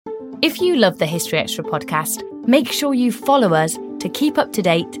If you love the History Extra podcast, make sure you follow us to keep up to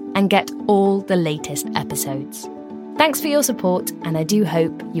date and get all the latest episodes. Thanks for your support, and I do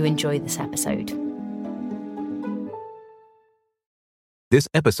hope you enjoy this episode. This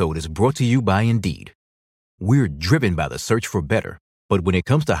episode is brought to you by Indeed. We're driven by the search for better, but when it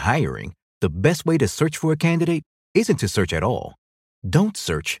comes to hiring, the best way to search for a candidate isn't to search at all. Don't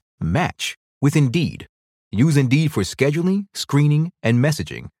search, match with Indeed. Use Indeed for scheduling, screening, and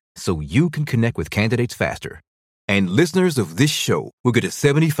messaging so you can connect with candidates faster. And listeners of this show will get a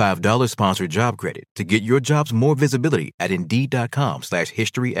 $75 sponsored job credit to get your jobs more visibility at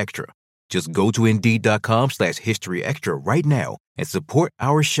Indeed.com/HistoryExtra. Just go to Indeed.com/HistoryExtra right now and support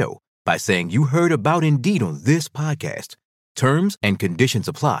our show by saying you heard about Indeed on this podcast. Terms and conditions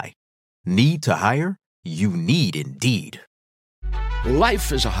apply. Need to hire? You need Indeed.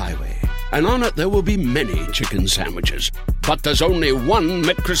 Life is a highway, and on it there will be many chicken sandwiches. But there's only one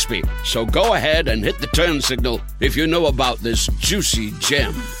McCrispy. So go ahead and hit the turn signal if you know about this juicy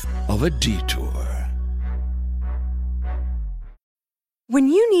gem of a detour. When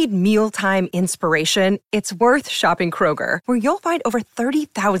you need mealtime inspiration, it's worth shopping Kroger, where you'll find over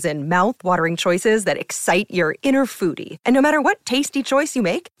 30,000 mouth-watering choices that excite your inner foodie. And no matter what tasty choice you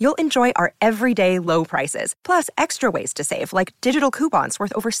make, you'll enjoy our everyday low prices, plus extra ways to save, like digital coupons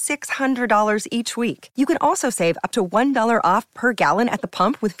worth over $600 each week. You can also save up to $1 off per gallon at the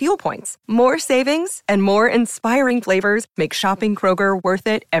pump with fuel points. More savings and more inspiring flavors make shopping Kroger worth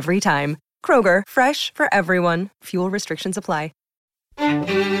it every time. Kroger, fresh for everyone. Fuel restrictions apply.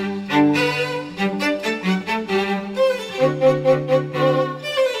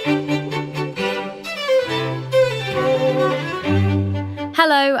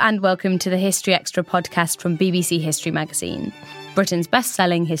 Hello and welcome to the History Extra podcast from BBC History Magazine, Britain's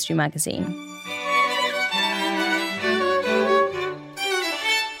best-selling history magazine.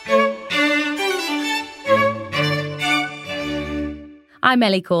 I'm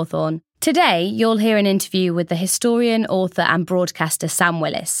Ellie Cawthorne. Today, you'll hear an interview with the historian, author and broadcaster Sam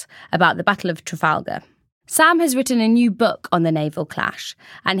Willis about the Battle of Trafalgar. Sam has written a new book on the naval clash,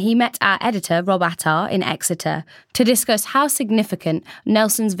 and he met our editor, Rob Attar, in Exeter to discuss how significant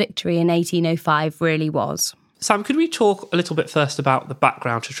Nelson's victory in 1805 really was. Sam, could we talk a little bit first about the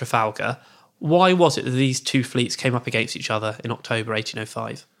background to Trafalgar? Why was it that these two fleets came up against each other in October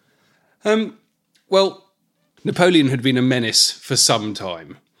 1805? Well, Napoleon had been a menace for some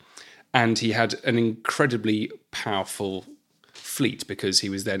time. And he had an incredibly powerful fleet because he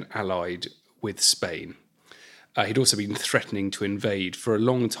was then allied with Spain. He'd also been threatening to invade for a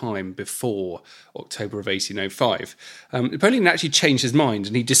long time before October of 1805. Napoleon actually changed his mind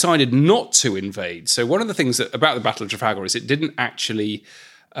and he decided not to invade. So one of the things about the Battle of Trafalgar is it didn't actually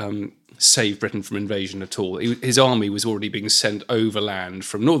save Britain from invasion at all. His army was already being sent overland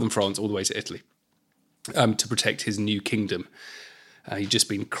from northern France all the way to Italy to protect his new kingdom. He'd just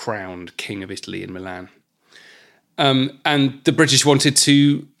been crowned King of Italy in Milan. And the British wanted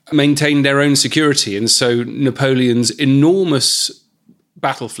to maintain their own security. And so Napoleon's enormous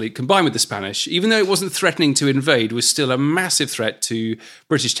battle fleet, combined with the Spanish, even though it wasn't threatening to invade, was still a massive threat to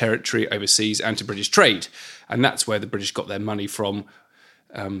British territory overseas and to British trade. And that's where the British got their money from.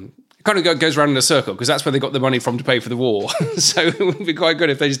 It kind of goes around in a circle, because that's where they got the money from to pay for the war. So it would be quite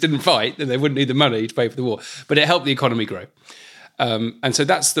good if they just didn't fight, then they wouldn't need the money to pay for the war. But it helped the economy grow. And so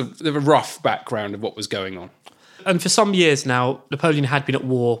that's the rough background of what was going on. And for some years now, Napoleon had been at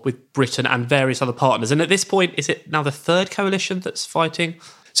war with Britain and various other partners. And at this point, is it now the third coalition that's fighting?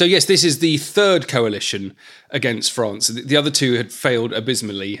 So yes, this is the third coalition against France. The other two had failed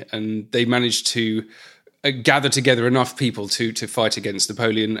abysmally, and they managed to gather together enough people to fight against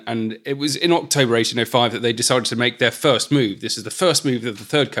Napoleon. And it was in October 1805 that they decided to make their first move. This is the first move of the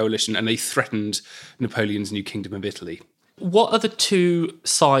third coalition, and they threatened Napoleon's new kingdom of Italy. What are the two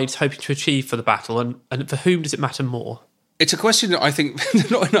sides hoping to achieve for the battle, and for whom does it matter more? It's a question that I think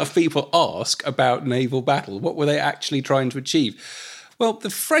not enough people ask about naval battle. What were they actually trying to achieve? Well, the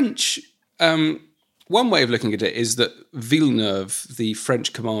French, one way of looking at it is that Villeneuve, the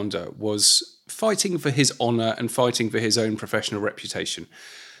French commander, was fighting for his honour and fighting for his own professional reputation.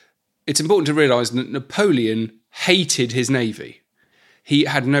 It's important to realise that Napoleon hated his navy. He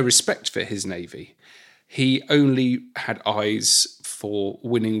had no respect for his navy. He only had eyes for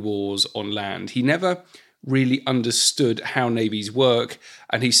winning wars on land. He never really understood how navies work,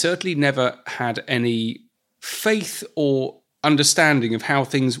 and he certainly never had any faith or understanding of how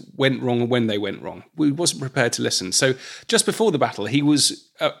things went wrong and when they went wrong. He wasn't prepared to listen. So just before the battle,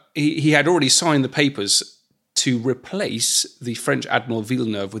 he had already signed the papers to replace the French Admiral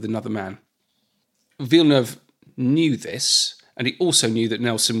Villeneuve with another man. Villeneuve knew this, And he also knew that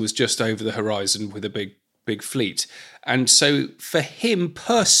Nelson was just over the horizon with a big fleet. And so for him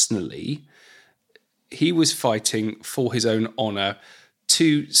personally, he was fighting for his own honour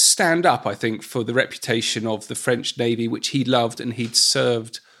to stand up, I think, for the reputation of the French Navy, which he loved and he'd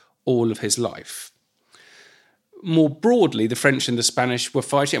served all of his life. More broadly, the French and the Spanish were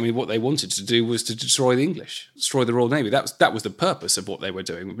fighting. I mean, what they wanted to do was to destroy the English, destroy the Royal Navy. That was the purpose of what they were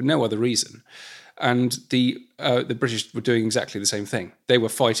doing, for no other reason. And the British were doing exactly the same thing. They were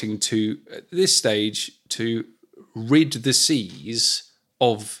fighting to, at this stage, to rid the seas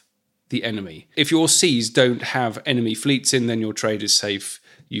of the enemy. If your seas don't have enemy fleets in, then your trade is safe.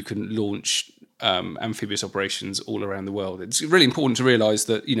 You can launch amphibious operations all around the world. It's really important to realise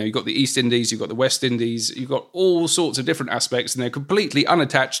that, you've got the East Indies, you've got the West Indies, you've got all sorts of different aspects, and they're completely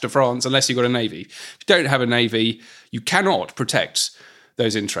unattached to France unless you've got a navy. If you don't have a navy, you cannot protect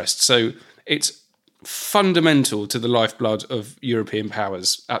those interests. So it's fundamental to the lifeblood of European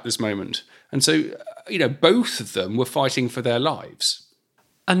powers at this moment. And so, both of them were fighting for their lives.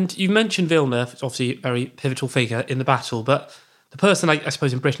 And you mentioned Villeneuve, obviously a very pivotal figure in the battle, but the person, I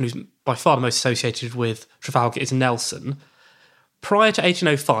suppose, in Britain who's by far the most associated with Trafalgar is Nelson. Prior to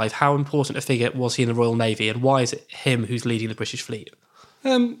 1805, how important a figure was he in the Royal Navy, and why is it him who's leading the British fleet?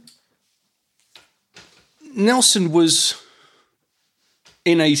 Nelson was,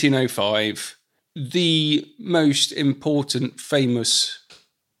 in 1805, the most important, famous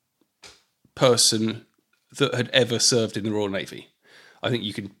person that had ever served in the Royal Navy. I think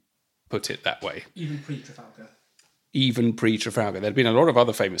you can put it that way. Even pre-Trafalgar? Even pre-Trafalgar. There'd been a lot of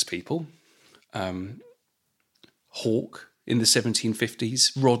other famous people. Hawke in the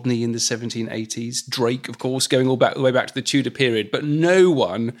 1750s, Rodney in the 1780s, Drake, of course, going all the way back to the Tudor period. But no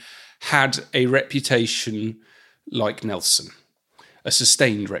one had a reputation like Nelson, a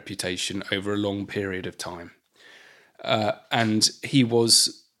sustained reputation over a long period of time. And he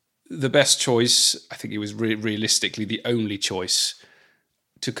was the best choice. I think he was realistically the only choice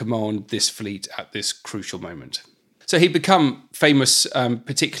to command this fleet at this crucial moment. So he'd become famous,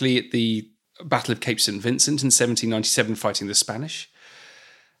 particularly at the Battle of Cape St. Vincent in 1797, fighting the Spanish.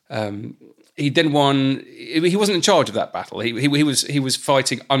 He then won. He wasn't in charge of that battle. He was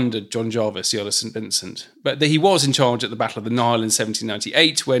fighting under John Jarvis, the Earl of St. Vincent. But he was in charge at the Battle of the Nile in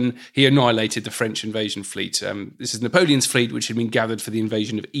 1798 when he annihilated the French invasion fleet. This is Napoleon's fleet, which had been gathered for the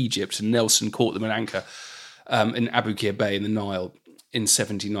invasion of Egypt, and Nelson caught them at anchor in Aboukir Bay in the Nile in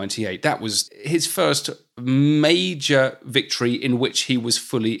 1798. That was his first major victory in which he was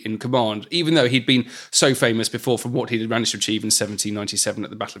fully in command, even though he'd been so famous before from what he'd managed to achieve in 1797 at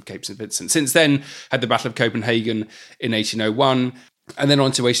the Battle of Cape St. Vincent. Since then, had the Battle of Copenhagen in 1801, and then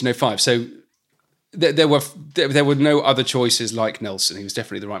on to 1805. So there were no other choices like Nelson. He was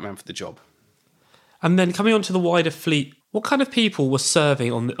definitely the right man for the job. And then coming on to the wider fleet, what kind of people were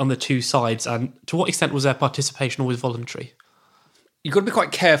serving on the two sides, and to what extent was their participation always voluntary? You've got to be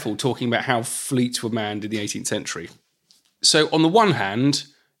quite careful talking about how fleets were manned in the 18th century. So on the one hand,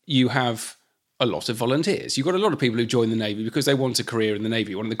 you have a lot of volunteers. You've got a lot of people who join the Navy because they want a career in the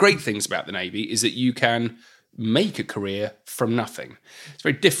Navy. One of the great things about the Navy is that you can make a career from nothing. It's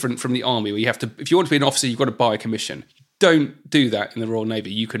very different from the Army, where you have to, if you want to be an officer, you've got to buy a commission. Don't do that in the Royal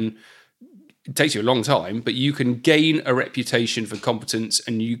Navy. It takes you a long time, but you can gain a reputation for competence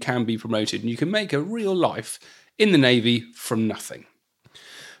and you can be promoted and you can make a real life in the Navy from nothing.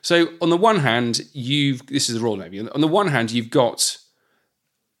 So on the one hand, this is the Royal Navy. On the one hand, you've got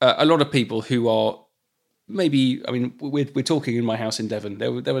a lot of people who are maybe, we're talking in my house in Devon.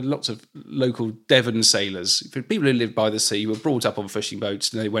 There were lots of local Devon sailors, people who lived by the sea, who were brought up on fishing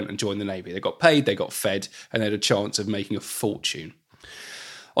boats, and they went and joined the Navy. They got paid, they got fed, and they had a chance of making a fortune.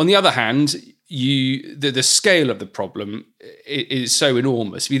 On the other hand, the scale of the problem is so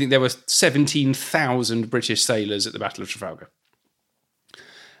enormous. If you think there were 17,000 British sailors at the Battle of Trafalgar,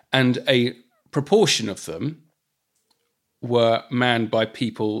 and a proportion of them were manned by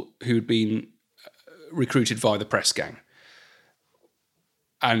people who'd been recruited via the press gang.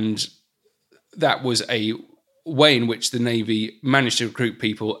 And that was a way in which the Navy managed to recruit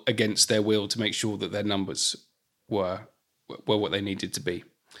people against their will to make sure that their numbers were what they needed to be.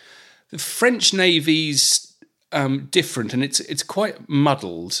 The French Navy's different, and it's quite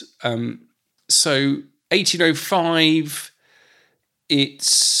muddled. So 1805...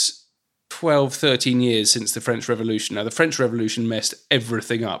 it's 12, 13 years since the French Revolution. Now, the French Revolution messed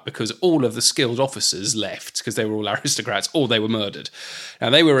everything up because all of the skilled officers left because they were all aristocrats or they were murdered. Now,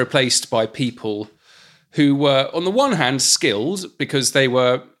 they were replaced by people who were, on the one hand, skilled because they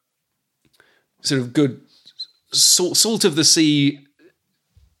were sort of good salt of the sea,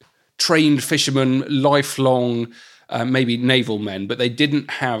 trained fishermen, lifelong maybe naval men, but they didn't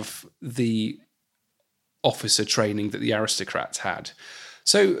have the officer training that the aristocrats had.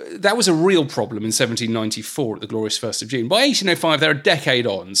 So that was a real problem in 1794 at the glorious 1st of June. By 1805, they're a decade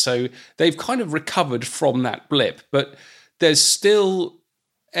on, so they've kind of recovered from that blip, but there's still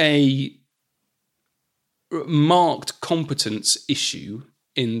a marked competence issue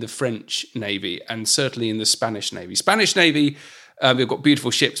in the French Navy and certainly in the Spanish Navy. Spanish Navy, they've got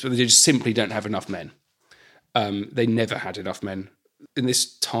beautiful ships, but they just simply don't have enough men. They never had enough men. In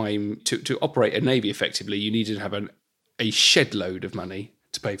this time, to operate a navy effectively, you needed to have a shed load of money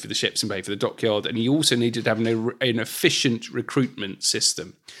to pay for the ships and pay for the dockyard, and you also needed to have an efficient recruitment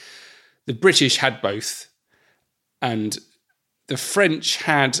system. The British had both, and the French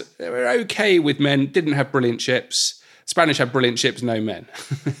they were okay with men, didn't have brilliant ships. Spanish had brilliant ships, no men.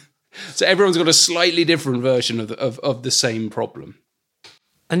 So everyone's got a slightly different version of the same problem.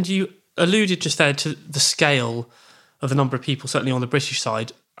 And you alluded just there to the scale of the number of people, certainly on the British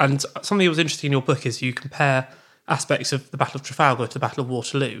side. And something that was interesting in your book is you compare aspects of the Battle of Trafalgar to the Battle of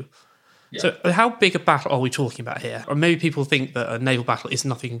Waterloo. Yeah. So how big a battle are we talking about here? Or maybe people think that a naval battle is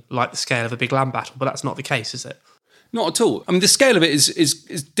nothing like the scale of a big land battle, but that's not the case, is it? Not at all. I mean, the scale of it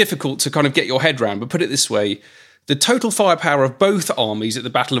is difficult to kind of get your head around, but put it this way, the total firepower of both armies at the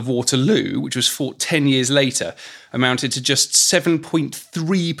Battle of Waterloo, which was fought 10 years later, amounted to just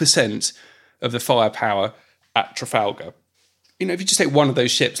 7.3% of the firepower at Trafalgar. You know, if you just take one of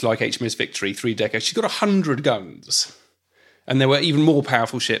those ships like HMS Victory, 3 decades, she's got 100 guns. And there were even more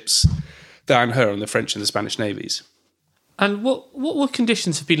powerful ships than her on the French and the Spanish navies. And what would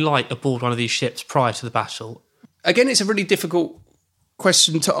conditions have been like aboard one of these ships prior to the battle? Again, it's a really difficult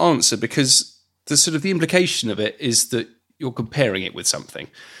question to answer because the implication of it is that you're comparing it with something.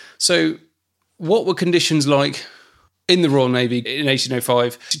 So what were conditions like in the Royal Navy in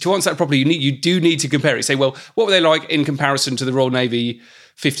 1805? To answer that properly, you do need to compare it. Say, well, what were they like in comparison to the Royal Navy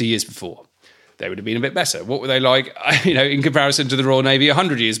 50 years before? They would have been a bit better. What were they like, in comparison to the Royal Navy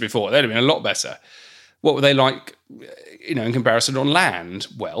 100 years before? They'd have been a lot better. What were they like, in comparison on land?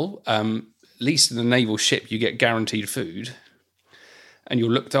 Well, at least in a naval ship, you get guaranteed food, and you're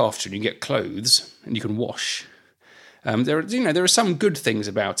looked after, and you get clothes, and you can wash. There are some good things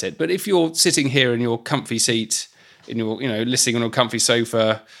about it, but if you're sitting here in your comfy seat, in your, listening on a comfy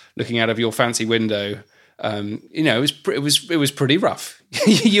sofa, looking out of your fancy window, it was pretty rough.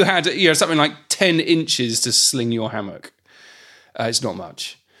 you had something like 10 inches to sling your hammock. It's not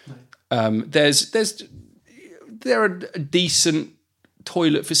much. No. There are decent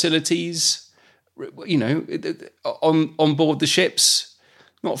toilet facilities, on board the ships.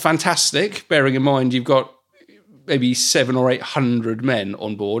 Not fantastic, bearing in mind you've got maybe 700 or 800 men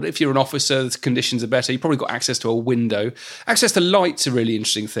on board. If you're an officer, the conditions are better. You've probably got access to a window. Access to light's a really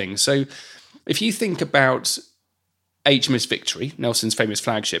interesting thing. So if you think about HMS Victory, Nelson's famous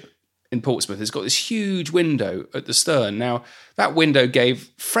flagship in Portsmouth, it's got this huge window at the stern. Now, that window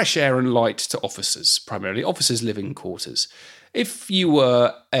gave fresh air and light to officers, primarily officers' living quarters. If you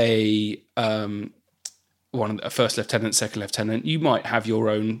were a first lieutenant, second lieutenant, you might have your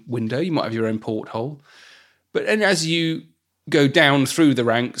own window, you might have your own porthole. But and as you go down through the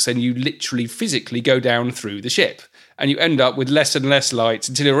ranks, and you literally physically go down through the ship, and you end up with less and less light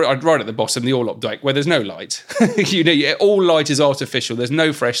until you're right at the bottom, the orlop deck, where there's no light. All light is artificial. There's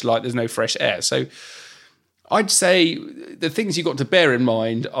no fresh light. There's no fresh air. So I'd say the things you've got to bear in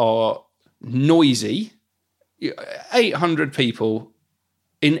mind are noisy. 800 people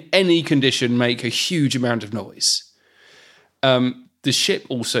in any condition make a huge amount of noise. The ship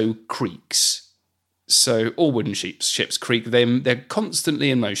also creaks. So all wooden ships creak. They're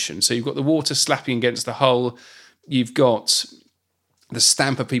constantly in motion. So you've got the water slapping against the hull. You've got the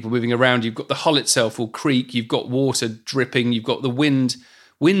stamp of people moving around. You've got the hull itself will creak. You've got water dripping. You've got the wind.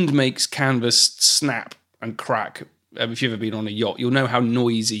 Wind makes canvas snap and crack. If you've ever been on a yacht, you'll know how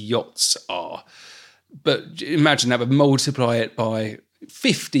noisy yachts are. But imagine that, but multiply it by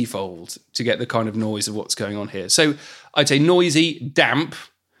 50-fold to get the kind of noise of what's going on here. So I'd say noisy, damp.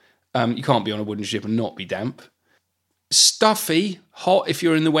 You can't be on a wooden ship and not be damp. Stuffy, hot if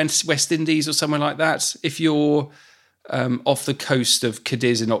you're in the West Indies or somewhere like that. If you're off the coast of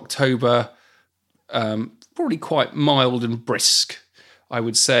Cadiz in October, probably quite mild and brisk, I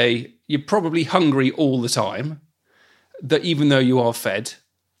would say. You're probably hungry all the time, that even though you are fed.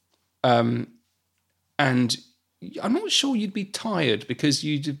 And I'm not sure you'd be tired because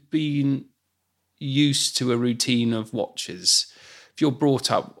you'd have been used to a routine of watches. If you're brought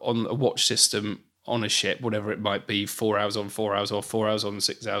up on a watch system on a ship, whatever it might be, 4 hours on, 4 hours off, 4 hours on,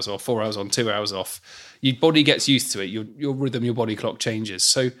 6 hours off, 4 hours on, 2 hours off, your body gets used to it. Your rhythm, your body clock changes.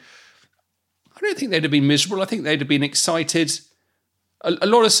 So don't think they'd have been miserable. I think they'd have been excited. A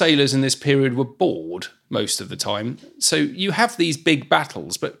lot of sailors in this period were bored most of the time. So you have these big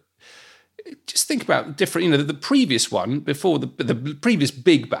battles, but just think about different, the previous one before the previous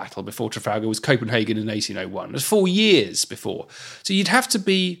big battle before Trafalgar was Copenhagen in 1801. It was 4 years before. So you'd have to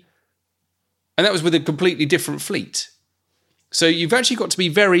be, and that was with a completely different fleet. So you've actually got to be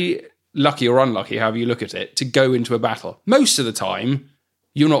very lucky or unlucky, however you look at it, to go into a battle. Most of the time,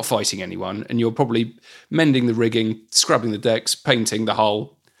 you're not fighting anyone, and you're probably mending the rigging, scrubbing the decks, painting the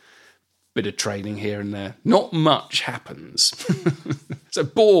hull, bit of training here and there. Not much happens. So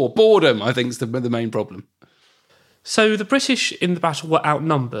boredom, I think, is the main problem. So the British in the battle were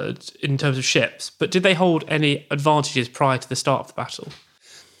outnumbered in terms of ships, but did they hold any advantages prior to the start of the battle?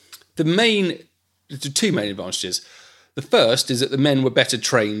 The two main advantages. The first is that the men were better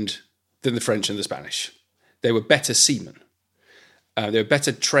trained than the French and the Spanish. They were better seamen. They were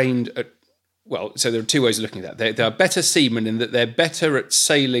better trained at, so there are two ways of looking at that. They are better seamen in that they're better at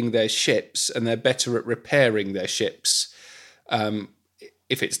sailing their ships and they're better at repairing their ships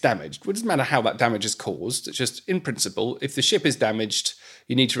if it's damaged. It doesn't matter how that damage is caused. It's just, in principle, if the ship is damaged,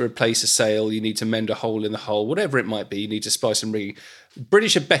 you need to replace a sail, you need to mend a hole in the hull, whatever it might be, you need to splice some rigging. The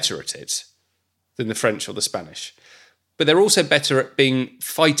British are better at it than the French or the Spanish. But they're also better at being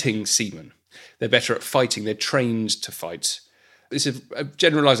fighting seamen. They're better at fighting. They're trained to fight. This is a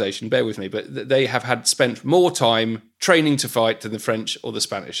generalisation, bear with me, but they have spent more time training to fight than the French or the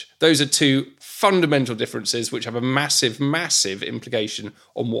Spanish. Those are two fundamental differences which have a massive, massive implication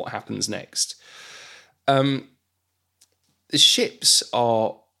on what happens next. The ships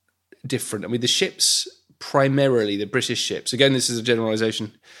are different. I mean, the ships, primarily the British ships, again, this is a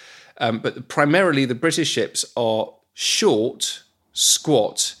generalisation, but primarily the British ships are short,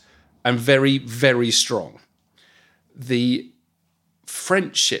 squat, and very, very strong. The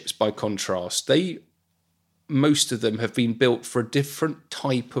French ships, by contrast, most of them have been built for a different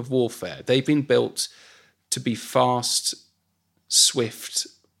type of warfare. They've been built to be fast, swift,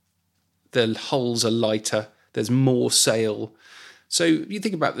 the hulls are lighter, there's more sail. So you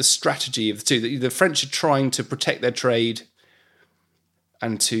think about the strategy of the two. The French are trying to protect their trade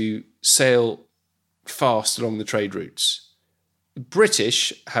and to sail fast along the trade routes. The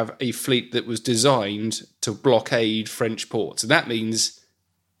British have a fleet that was designed to blockade French ports, and that means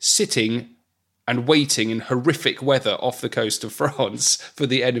sitting and waiting in horrific weather off the coast of France for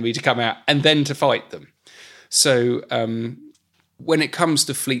the enemy to come out and then to fight them. So when it comes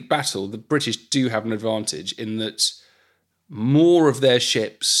to fleet battle, the British do have an advantage in that more of their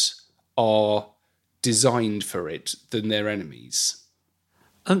ships are designed for it than their enemies.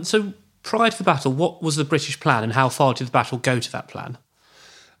 So prior to the battle, what was the British plan and how far did the battle go to that plan?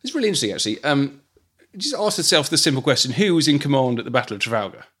 It's really interesting, actually. Just ask yourself the simple question, who was in command at the Battle of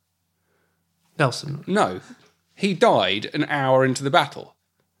Trafalgar? Nelson. No. He died an hour into the battle.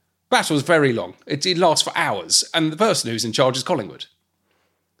 Battle was very long. It lasts for hours. And the person who's in charge is Collingwood.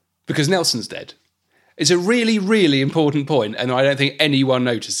 Because Nelson's dead. It's a really, really important point, and I don't think anyone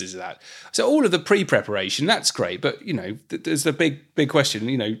notices that. So all of the pre-preparation, that's great, but, there's the big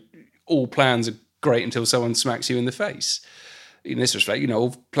question, all plans are great until someone smacks you in the face. In this respect,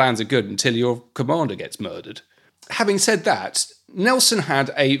 all plans are good until your commander gets murdered. Having said that, Nelson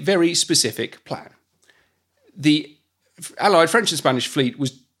had a very specific plan. The Allied French and Spanish fleet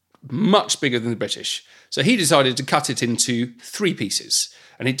was much bigger than the British, so he decided to cut it into 3 pieces,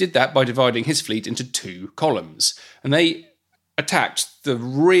 and he did that by dividing his fleet into 2 columns. And they attacked the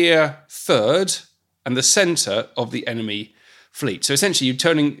rear third and the centre of the enemy fleet. So essentially,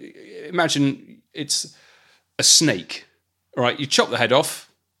 imagine it's a snake, all right? You chop the head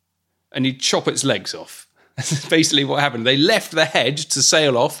off and you chop its legs off. That's basically what happened. They left the head to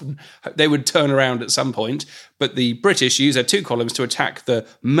sail off, and they would turn around at some point, but the British used their 2 columns to attack the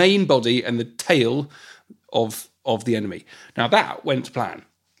main body and the tail of the enemy. Now, that went to plan.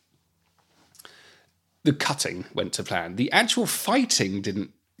 The cutting went to plan. The actual fighting didn't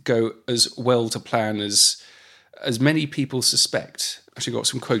go as well to plan as many people suspect. Actually got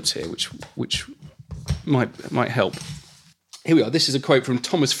some quotes here which might help. Here we are. This is a quote from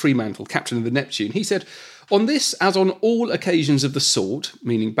Thomas Fremantle, captain of the Neptune. He said, "On this, as on all occasions of the sort,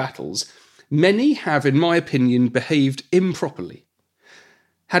 meaning battles, many have, in my opinion, behaved improperly.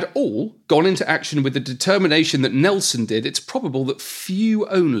 Had all gone into action with the determination that Nelson did, it's probable that few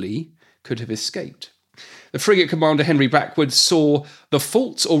only could have escaped. The frigate commander Henry Blackwood saw the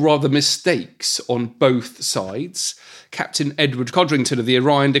faults, or rather mistakes, on both sides. Captain Edward Codrington of the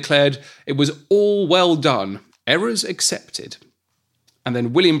Orion declared it was all well done, errors accepted. And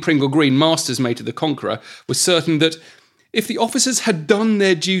then William Pringle Green, master's mate of the Conqueror, was certain that If the officers had done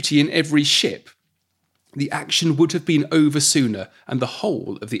their duty in every ship, the action would have been over sooner and the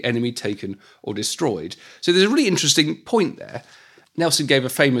whole of the enemy taken or destroyed. So there's a really interesting point there. Nelson gave a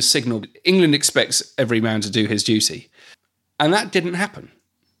famous signal. England expects every man to do his duty. And that didn't happen.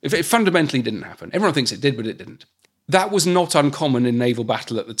 It fundamentally didn't happen. Everyone thinks it did, but it didn't. That was not uncommon in naval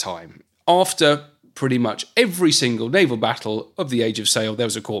battle at the time. After pretty much every single naval battle of the Age of Sail, there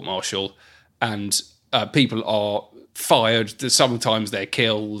was a court-martial and people are fired. Sometimes they're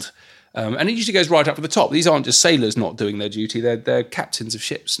killed. And it usually goes right up to the top. These aren't just sailors not doing their duty, they're captains of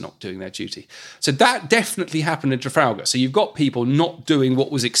ships not doing their duty. So that definitely happened in Trafalgar. So you've got people not doing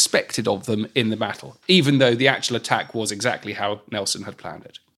what was expected of them in the battle, even though the actual attack was exactly how Nelson had planned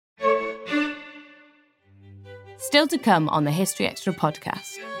it. Still to come on the History Extra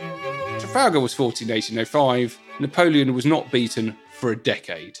podcast. Trafalgar was fought in 1805. Napoleon was not beaten for a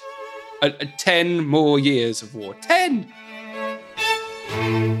decade. 10 more years of war. 10!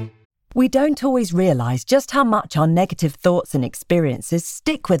 We don't always realise just how much our negative thoughts and experiences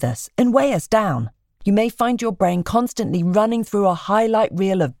stick with us and weigh us down. You may find your brain constantly running through a highlight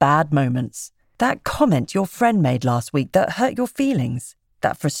reel of bad moments. That comment your friend made last week that hurt your feelings.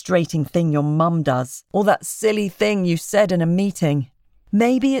 That frustrating thing your mum does. Or that silly thing you said in a meeting.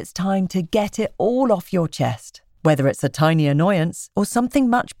 Maybe it's time to get it all off your chest. Whether it's a tiny annoyance or something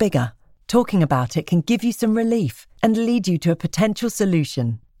much bigger. Talking about it can give you some relief and lead you to a potential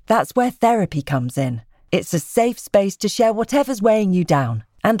solution. That's where therapy comes in. It's a safe space to share whatever's weighing you down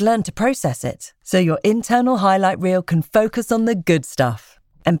and learn to process it, so your internal highlight reel can focus on the good stuff.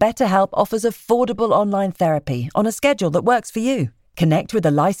 And BetterHelp offers affordable online therapy on a schedule that works for you. Connect with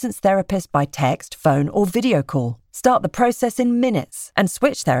a licensed therapist by text, phone, or video call. Start the process in minutes and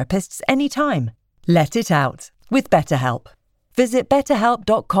switch therapists anytime. Let it out with BetterHelp. Visit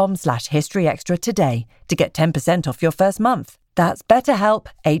betterhelp.com/historyextra today to get 10% off your first month. That's BetterHelp,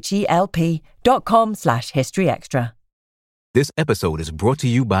 HELP.com/historyextra. This episode is brought to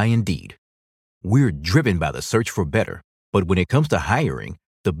you by Indeed. We're driven by the search for better, but when it comes to hiring,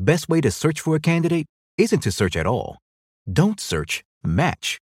 the best way to search for a candidate isn't to search at all. Don't search,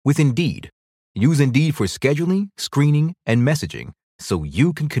 match with Indeed. Use Indeed for scheduling, screening, and messaging so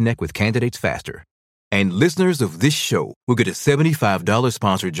you can connect with candidates faster. And listeners of this show will get a $75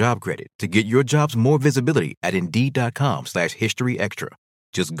 sponsored job credit to get your jobs more visibility at Indeed.com/historyextra.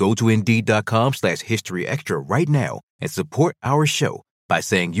 Just go to Indeed.com/historyextra right now and support our show by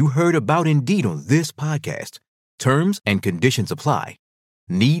saying you heard about Indeed on this podcast. Terms and conditions apply.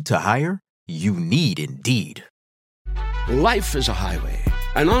 Need to hire? You need Indeed. Life is a highway,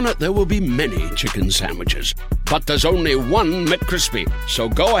 and on it there will be many chicken sandwiches. But there's only one McCrispy. So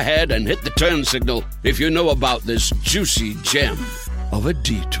go ahead and hit the turn signal if you know about this juicy gem of a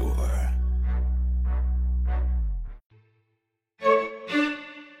detour.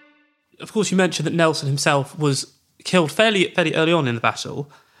 Of course, you mentioned that Nelson himself was killed fairly early on in the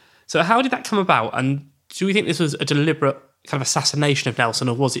battle. So how did that come about? And do we think this was a deliberate kind of assassination of Nelson,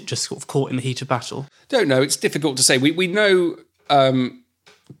 or was it just sort of caught in the heat of battle? Don't know. It's difficult to say. We know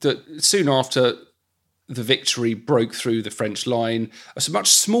that soon after the Victory broke through the French line, a much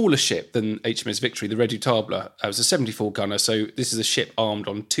smaller ship than HMS Victory, the Redoutable, was a 74-gunner, so this is a ship armed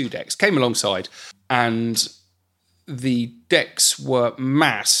on 2 decks, came alongside, and the decks were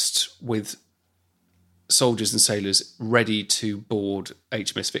massed with soldiers and sailors ready to board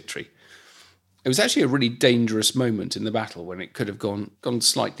HMS Victory. It was actually a really dangerous moment in the battle when it could have gone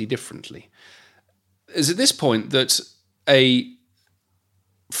slightly differently. It's at this point that a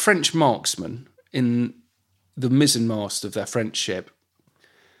French marksman in the mizzenmast of their French ship,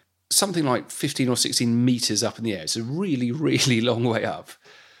 something like 15 or 16 metres up in the air, it's a really, really long way up,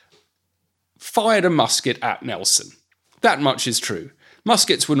 fired a musket at Nelson. That much is true.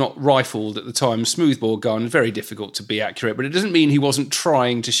 Muskets were not rifled at the time, smoothbore gun, very difficult to be accurate, but it doesn't mean he wasn't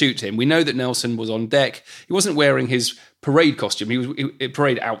trying to shoot him. We know that Nelson was on deck. He wasn't wearing his parade costume,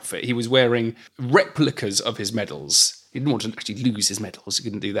 parade outfit. He was wearing replicas of his medals. He didn't want to actually lose his medals. He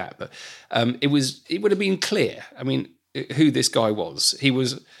couldn't do that. But it would have been clear, who this guy was.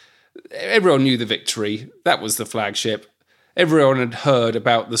 Everyone knew the Victory. That was the flagship. Everyone had heard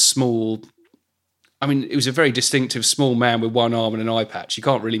about the small... it was a very distinctive small man with one arm and an eye patch. You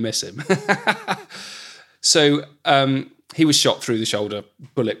can't really miss him. So he was shot through the shoulder.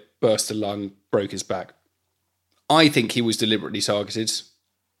 Bullet burst a lung, broke his back. I think he was deliberately targeted.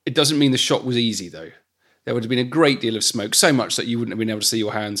 It doesn't mean the shot was easy, though. There would have been a great deal of smoke, so much that you wouldn't have been able to see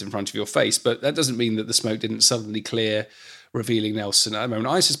your hands in front of your face. But that doesn't mean that the smoke didn't suddenly clear, revealing Nelson at the moment.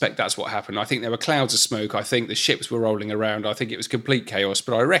 I suspect that's what happened. I think there were clouds of smoke. I think the ships were rolling around. I think it was complete chaos.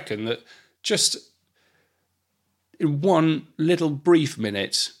 But I reckon that in one little brief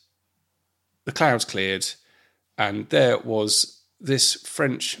minute, the clouds cleared, and there was this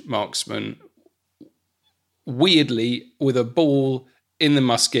French marksman, weirdly, with a ball in the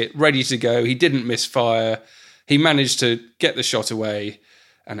musket, ready to go. He didn't miss fire. He managed to get the shot away,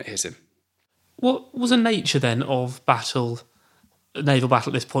 and it hit him. What was the nature then of naval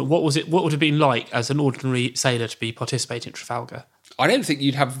battle at this point? What was it? What would it have been like as an ordinary sailor to be participating in Trafalgar? I don't think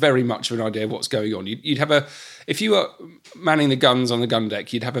you'd have very much of an idea of what's going on. You'd have if you were manning the guns on the gun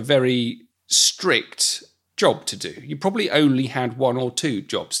deck, you'd have a very strict job to do. You probably only had 1 or 2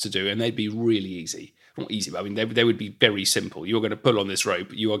 jobs to do, and they'd be really easy. Not easy, but I mean, they would be very simple. You're going to pull on this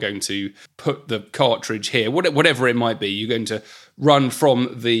rope. You are going to put the cartridge here, whatever it might be. You're going to run from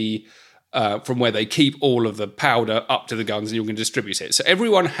where they keep all of the powder up to the guns, and you're going to distribute it. So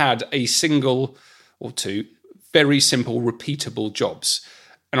everyone had a single or 2 very simple, repeatable jobs.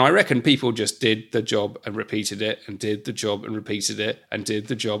 And I reckon people just did the job and repeated it, and did the job and repeated it, and did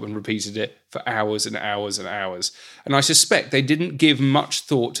the job and repeated it for hours and hours and hours. And I suspect they didn't give much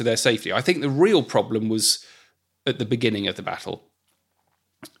thought to their safety. I think the real problem was at the beginning of the battle,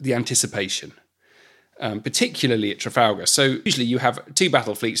 the anticipation, particularly at Trafalgar. So usually you have 2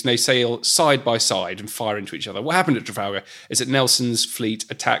 battle fleets and they sail side by side and fire into each other. What happened at Trafalgar is that Nelson's fleet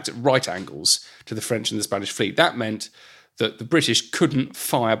attacked at right angles to the French and the Spanish fleet. That meant that the British couldn't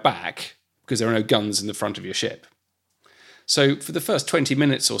fire back because there are no guns in the front of your ship. So for the first 20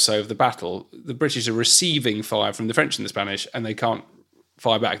 minutes or so of the battle, the British are receiving fire from the French and the Spanish, and they can't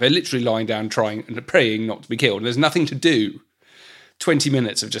fire back. They're literally lying down trying and praying not to be killed. And there's nothing to do. 20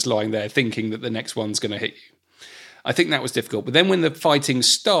 minutes of just lying there thinking that the next one's going to hit you. I think that was difficult. But then when the fighting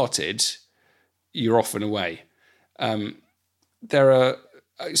started, you're off and away. There are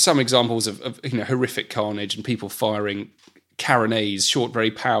some examples of horrific carnage and people firing carronades, short,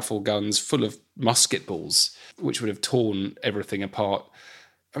 very powerful guns full of musket balls, which would have torn everything apart.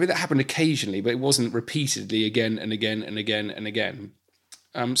 I mean, that happened occasionally, but it wasn't repeatedly again and again and again and again.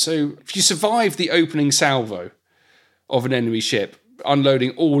 So if you survive the opening salvo of an enemy ship,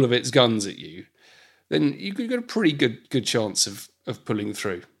 unloading all of its guns at you, then you've got a pretty good chance of pulling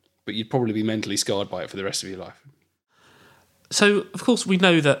through. But you'd probably be mentally scarred by it for the rest of your life. So, of course, we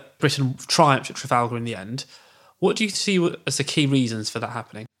know that Britain triumphed at Trafalgar in the end. What do you see as the key reasons for that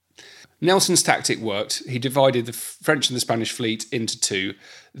happening? Nelson's tactic worked. He divided the French and the Spanish fleet into 2.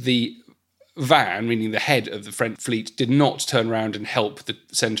 The van, meaning the head of the French fleet, did not turn around and help the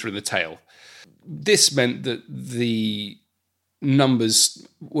centre and the tail. This meant that the numbers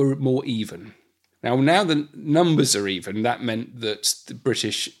were more even. Now the numbers are even, that meant that the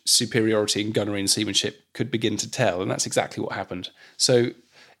British superiority in gunnery and seamanship could begin to tell, and that's exactly what happened. So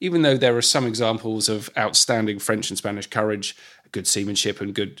even though there are some examples of outstanding French and Spanish courage, good seamanship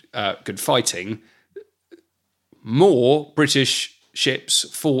and good fighting, more British ships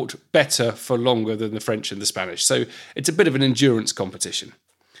fought better for longer than the French and the Spanish. So it's a bit of an endurance competition.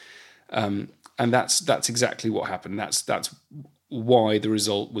 And that's exactly what happened. That's why the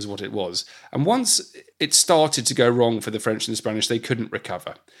result was what it was. And once it started to go wrong for the French and the Spanish, they couldn't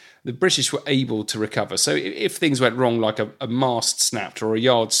recover. The British were able to recover. So if things went wrong, like a mast snapped or a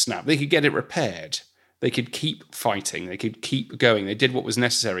yard snapped, they could get it repaired. They could keep fighting. They could keep going. They did what was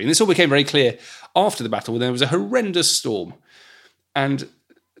necessary. And this all became very clear after the battle when there was a horrendous storm. And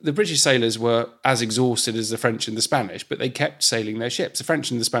the British sailors were as exhausted as the French and the Spanish, but they kept sailing their ships. The French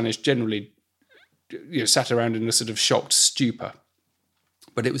and the Spanish generally sat around in a sort of shocked stupor.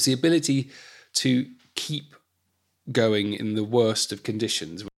 But it was the ability to keep going in the worst of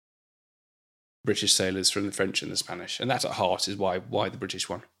conditions. British sailors from the French and the Spanish. And that at heart is why the British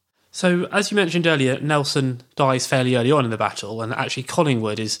won. So, as you mentioned earlier, Nelson dies fairly early on in the battle, and actually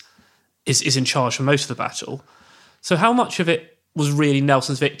Collingwood is in charge for most of the battle. So how much of it was really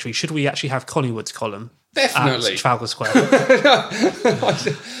Nelson's victory? Should we actually have Collingwood's column? Definitely. At Trafalgar Square.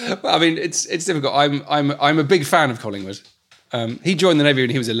 I mean, it's difficult. I'm a big fan of Collingwood. He joined the Navy when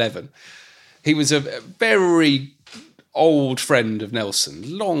he was 11. He was a very old friend of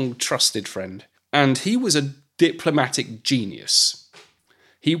Nelson, long trusted friend, and he was a diplomatic genius.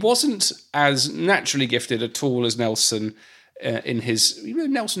 He wasn't as naturally gifted at all as Nelson in his...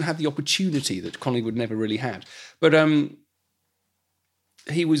 Nelson had the opportunity that Collingwood never really had. But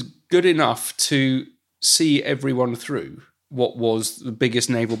he was good enough to see everyone through what was the biggest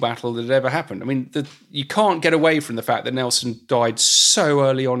naval battle that had ever happened. I mean, you can't get away from the fact that Nelson died so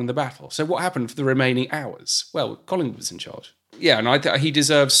early on in the battle. So what happened for the remaining hours? Well, Collingwood was in charge. Yeah, and he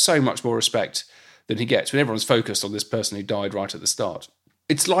deserves so much more respect than he gets when everyone's focused on this person who died right at the start.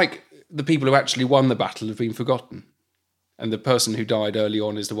 It's like the people who actually won the battle have been forgotten, and the person who died early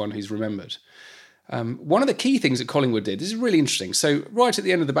on is the one who's remembered. One of the key things that Collingwood did, this is really interesting. So right at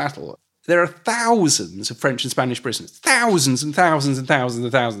the end of the battle, there are thousands of French and Spanish prisoners. Thousands and thousands and thousands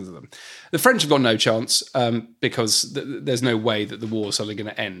and thousands of them. The French have got no chance because there's no way that the war is suddenly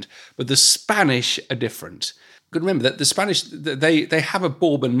going to end. But the Spanish are different. Good, remember that the Spanish, they have a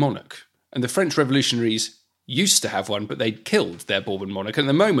Bourbon monarch. And the French revolutionaries used to have one, but they'd killed their Bourbon monarch. And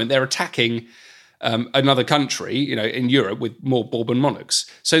at the moment, they're attacking another country, in Europe with more Bourbon monarchs.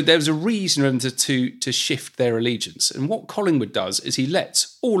 So there was a reason for them to shift their allegiance. And what Collingwood does is he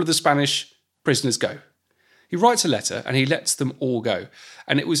lets all of the Spanish prisoners go. He writes a letter and he lets them all go.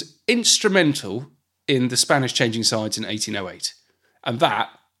 And it was instrumental in the Spanish changing sides in 1808. And that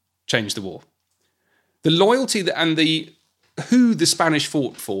changed the war. The loyalty and who the Spanish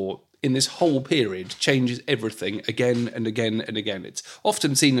fought for in this whole period changes everything again and again and again. It's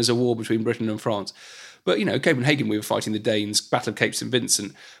often seen as a war between Britain and France. But, Copenhagen, we were fighting the Danes. Battle of Cape St.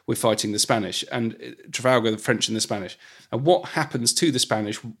 Vincent, we're fighting the Spanish. And Trafalgar, the French and the Spanish. And what happens to the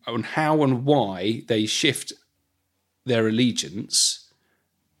Spanish and how and why they shift their allegiance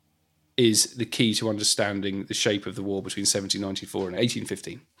is the key to understanding the shape of the war between 1794 and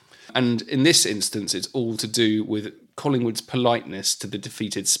 1815. And in this instance, it's all to do with Collingwood's politeness to the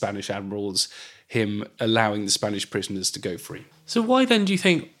defeated Spanish admirals, him allowing the Spanish prisoners to go free. So why then do you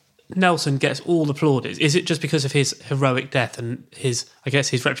think Nelson gets all the plaudits? Is it just because of his heroic death and his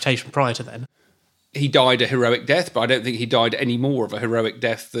reputation prior to then? He died a heroic death, but I don't think he died any more of a heroic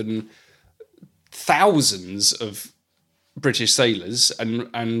death than thousands of British sailors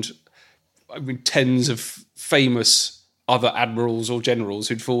and tens of famous other admirals or generals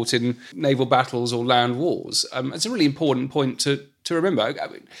who'd fought in naval battles or land wars. It's a really important point to remember.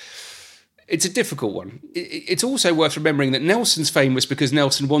 It's a difficult one. It's also worth remembering that Nelson's famous because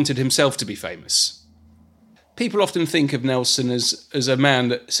Nelson wanted himself to be famous. People often think of Nelson as a man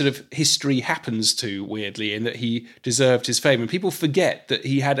that sort of history happens to, weirdly, in that he deserved his fame. And people forget that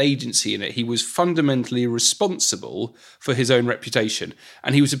he had agency in it. He was fundamentally responsible for his own reputation.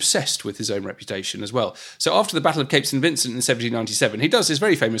 And he was obsessed with his own reputation as well. So after the Battle of Cape St. Vincent in 1797, he does this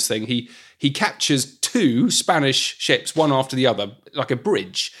very famous thing. He captures two Spanish ships, one after the other, like a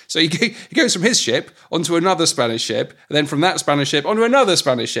bridge. So he goes from his ship onto another Spanish ship, and then from that Spanish ship onto another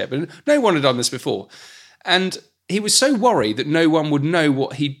Spanish ship. And no one had done this before. And he was so worried that no one would know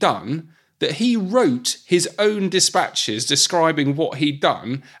what he'd done that he wrote his own dispatches describing what he'd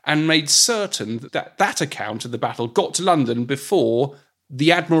done and made certain that account of the battle got to London before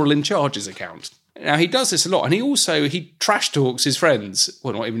the Admiral in Charge's account. Now, he does this a lot, and he trash talks his friends,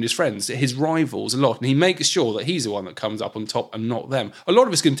 well, not even his friends, his rivals a lot, and he makes sure that he's the one that comes up on top and not them. A lot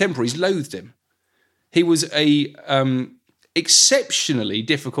of his contemporaries loathed him. He was a exceptionally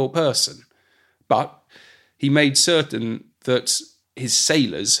difficult person, but he made certain that his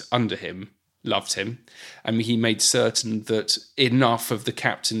sailors under him loved him, and he made certain that enough of the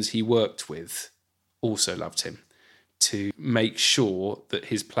captains he worked with also loved him to make sure that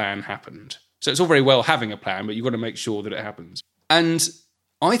his plan happened. So it's all very well having a plan, but you've got to make sure that it happens. And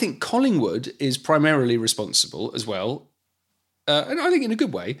I think Collingwood is primarily responsible as well, and I think in a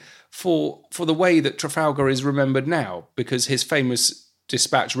good way, for the way that Trafalgar is remembered now, because his famous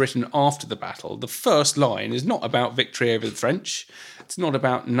dispatch written after the battle, the first line is not about victory over the French. It's not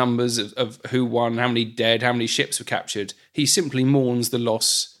about numbers of who won, how many dead, how many ships were captured. He simply mourns the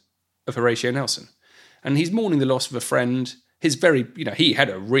loss of Horatio Nelson. And he's mourning the loss of a friend. He had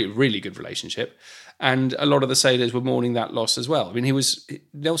a really good relationship. And a lot of the sailors were mourning that loss as well. I mean,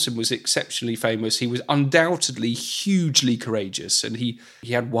 Nelson was exceptionally famous. He was undoubtedly hugely courageous. And he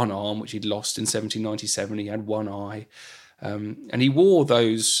had one arm, which he'd lost in 1797. He had one eye. And he wore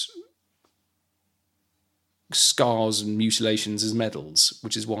those scars and mutilations as medals,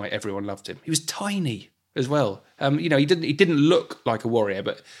 which is why everyone loved him. He was tiny as well. He didn't look like a warrior,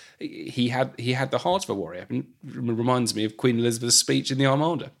 but he had the heart of a warrior. And it reminds me of Queen Elizabeth's speech in the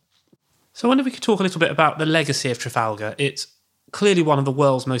Armada. So I wonder if we could talk a little bit about the legacy of Trafalgar. It's clearly one of the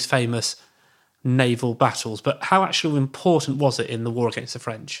world's most famous naval battles, but how actually important was it in the war against the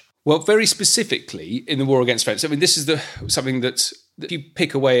French? Well, very specifically in the war against France. I mean, this is something that if you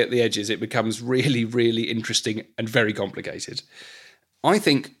pick away at the edges, it becomes really, really interesting and very complicated. I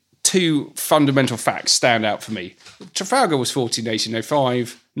think two fundamental facts stand out for me. Trafalgar was fought in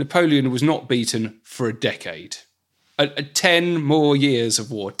 1805. Napoleon was not beaten for a decade. 10 more years of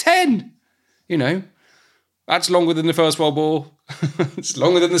war. 10! That's longer than the First World War. It's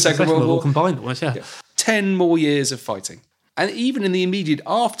longer than the Second World War. Combined almost, yeah. 10 more years of fighting. And even in the immediate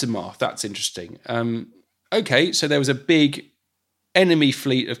aftermath, that's interesting. So there was a big enemy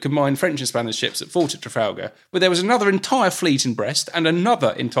fleet of combined French and Spanish ships that fought at Trafalgar, but there was another entire fleet in Brest and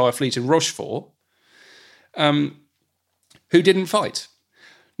another entire fleet in Rochefort. who didn't fight.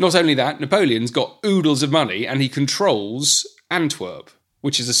 Not only that, Napoleon's got oodles of money and he controls Antwerp,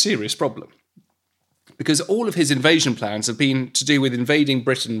 which is a serious problem. Because all of his invasion plans have been to do with invading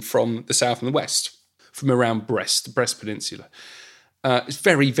Britain from the south and the west, from around Brest, the Brest Peninsula. It's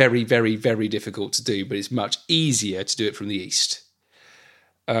very, very, very, very difficult to do, but it's much easier to do it from the east.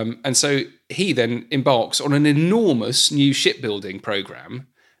 And so he then embarks on an enormous new shipbuilding programme,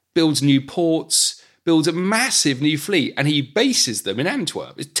 builds new ports, builds a massive new fleet, and he bases them in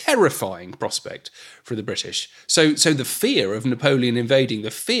Antwerp. It's a terrifying prospect for the British. So the fear of Napoleon invading, the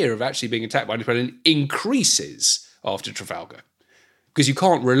fear of actually being attacked by Napoleon increases after Trafalgar, because you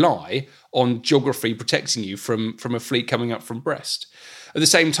can't rely on geography protecting you from a fleet coming up from Brest. At the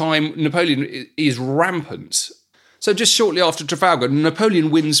same time, Napoleon is rampant. So just shortly after Trafalgar,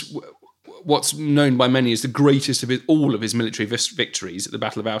 Napoleon wins what's known by many as the greatest of all of his military victories at the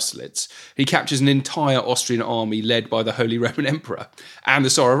Battle of Austerlitz. He captures an entire Austrian army led by the Holy Roman Emperor and the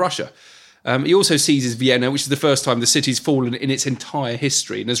Tsar of Russia. He also seizes Vienna, which is the first time the city's fallen in its entire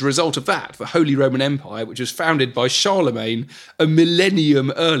history. And as a result of that, the Holy Roman Empire, which was founded by Charlemagne a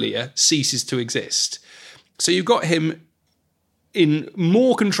millennium earlier, ceases to exist. So you've got him in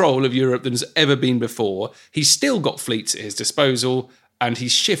more control of Europe than has ever been before. He's still got fleets at his disposal, and he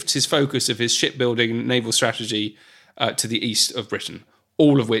shifts his focus of his shipbuilding and naval strategy to the east of Britain,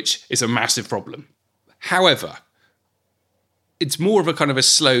 all of which is a massive problem. However, it's more of a kind of a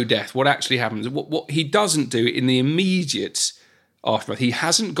slow death. What actually happens, what he doesn't do in the immediate aftermath, he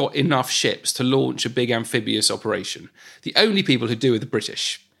hasn't got enough ships to launch a big amphibious operation. The only people who do are the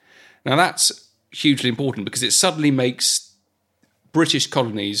British. Now that's hugely important because it suddenly makes British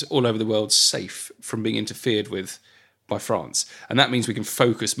colonies all over the world safe from being interfered with by France. And that means we can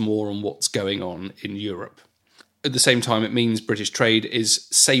focus more on what's going on in Europe. At the same time, it means British trade is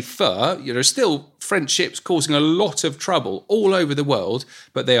safer. Still French ships causing a lot of trouble all over the world,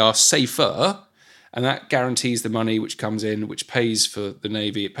 but they are safer. And that guarantees the money which comes in, which pays for the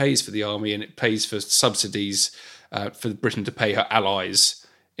Navy, it pays for the Army, and it pays for subsidies for Britain to pay her allies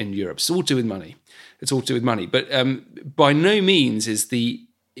in Europe. It's all to do with money. It's all to do with money. But by no means is the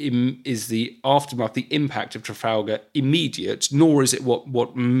aftermath, the impact of Trafalgar immediate, nor is it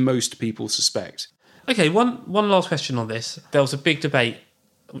what most people suspect. Okay, one last question on this. There was a big debate,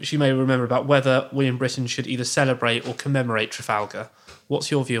 which you may remember, about whether we in Britain should either celebrate or commemorate Trafalgar. What's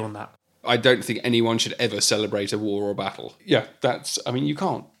your view on that? I don't think anyone should ever celebrate a war or a battle. Yeah, you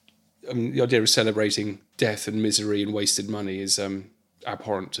can't. The idea of celebrating death and misery and wasted money is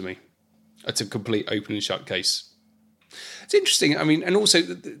abhorrent to me. It's a complete open and shut case. It's interesting. And also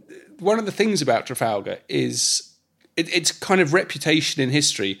one of the things about Trafalgar is its kind of reputation in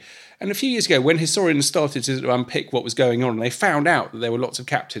history. And a few years ago, when historians started to unpick what was going on, they found out that there were lots of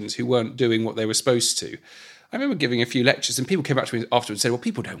captains who weren't doing what they were supposed to. I remember giving a few lectures, and people came back to me afterwards and said, well,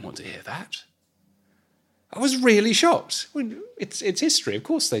 people don't want to hear that. I was really shocked. It's history, of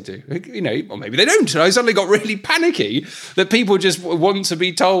course they do. Or maybe they don't. And I suddenly got really panicky that people just want to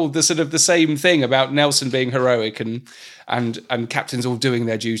be told the sort of the same thing about Nelson being heroic and captains all doing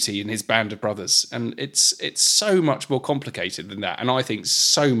their duty and his band of brothers. And it's so much more complicated than that, and I think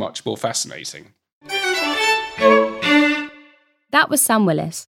so much more fascinating. That was Sam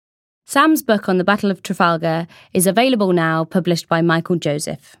Willis. Sam's book on the Battle of Trafalgar is available now, published by Michael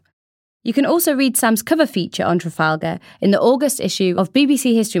Joseph. You can also read Sam's cover feature on Trafalgar in the August issue of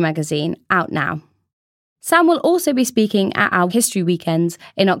BBC History magazine, out now. Sam will also be speaking at our History Weekends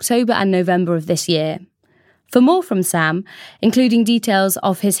in October and November of this year. For more from Sam, including details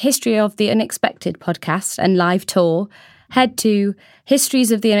of his History of the Unexpected podcast and live tour, head to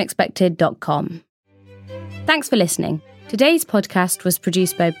historiesoftheunexpected.com. Thanks for listening. Today's podcast was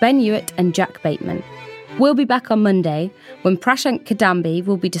produced by Ben Hewitt and Jack Bateman. We'll be back on Monday when Prashant Kadambi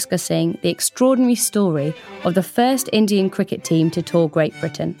will be discussing the extraordinary story of the first Indian cricket team to tour Great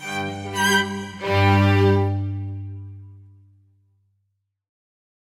Britain.